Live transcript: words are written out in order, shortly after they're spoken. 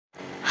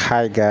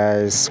Hi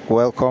guys,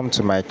 welcome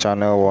to my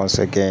channel once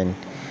again.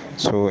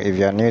 So if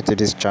you are new to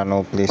this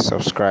channel, please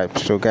subscribe.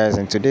 So guys,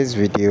 in today's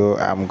video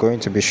I'm going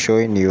to be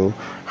showing you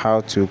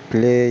how to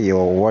play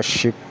your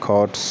worship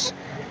chords,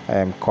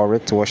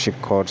 correct worship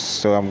chords.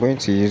 So I'm going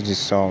to use the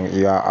song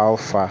You Are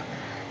Alpha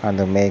and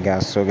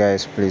Omega. So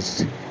guys,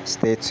 please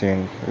stay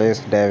tuned. Let's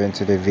dive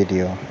into the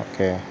video.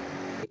 Okay.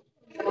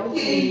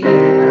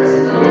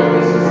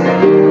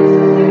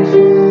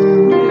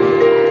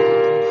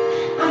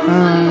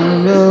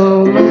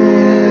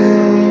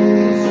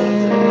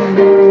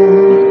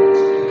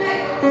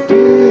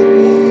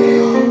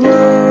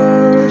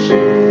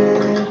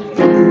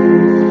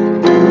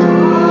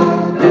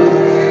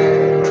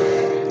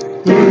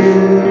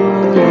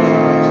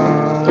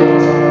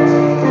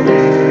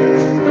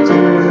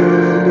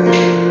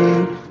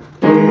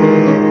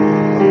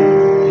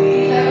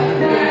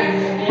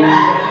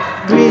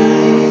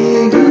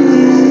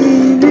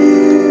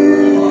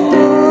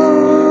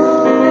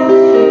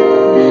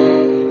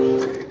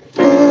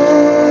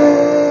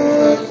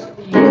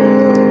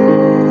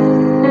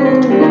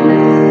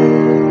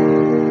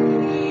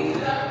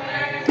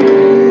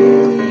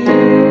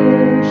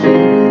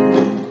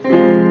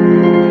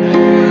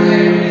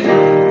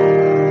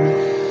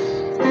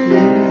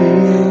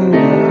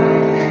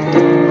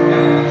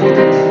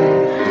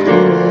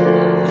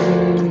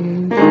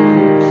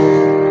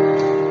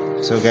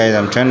 So guys,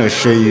 I'm trying to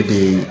show you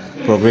the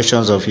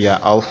progressions of your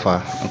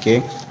alpha.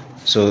 Okay,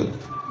 so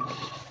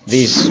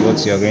this is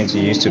what you're going to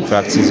use to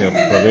practice your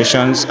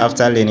progressions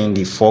after learning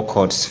the four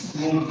chords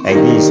like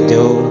this.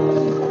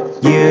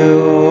 Do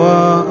you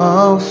are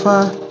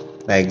alpha,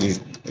 like this.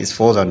 It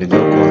falls on the do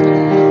chord,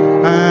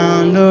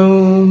 and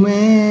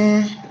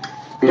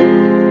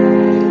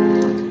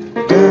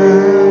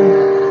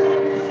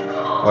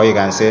or you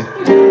can say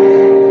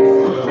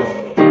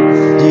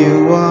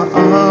you are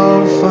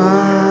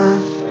alpha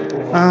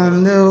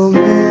and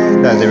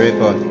Omega. That's the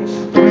record.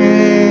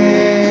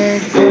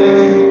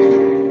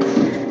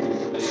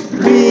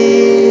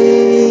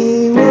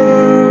 We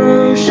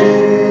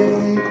worship.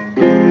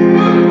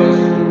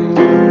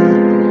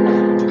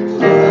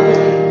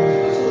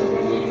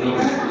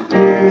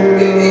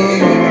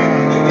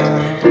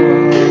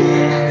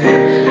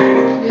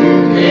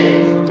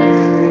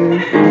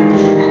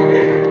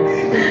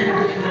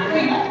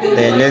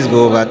 Then let's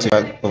go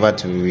over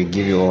to we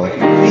give you all.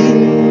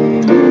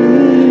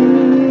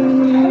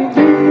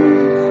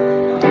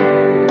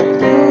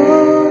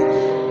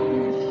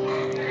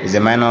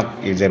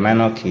 It's a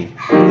minor key.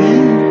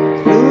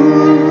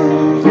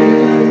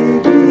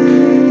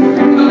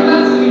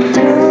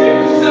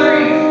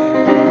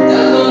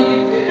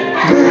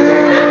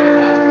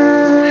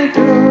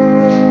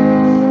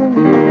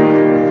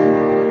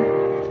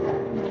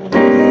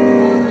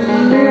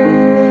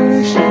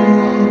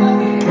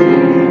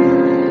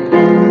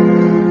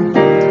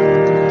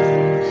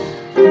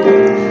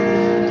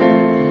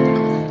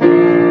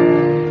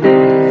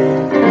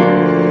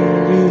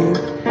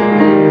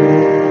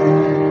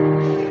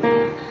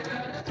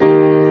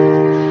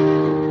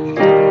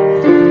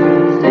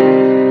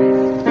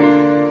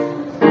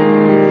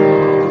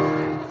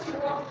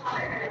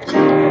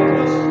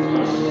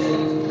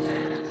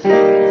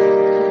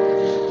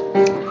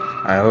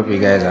 I hope you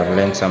guys have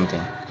learned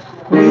something.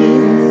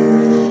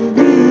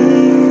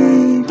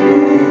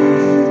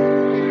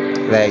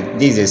 Like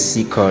this is a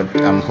C chord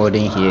I'm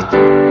holding here,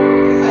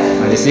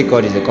 and the C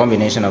chord is a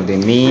combination of the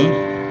Mi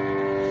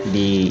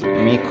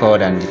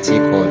chord and the T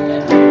chord.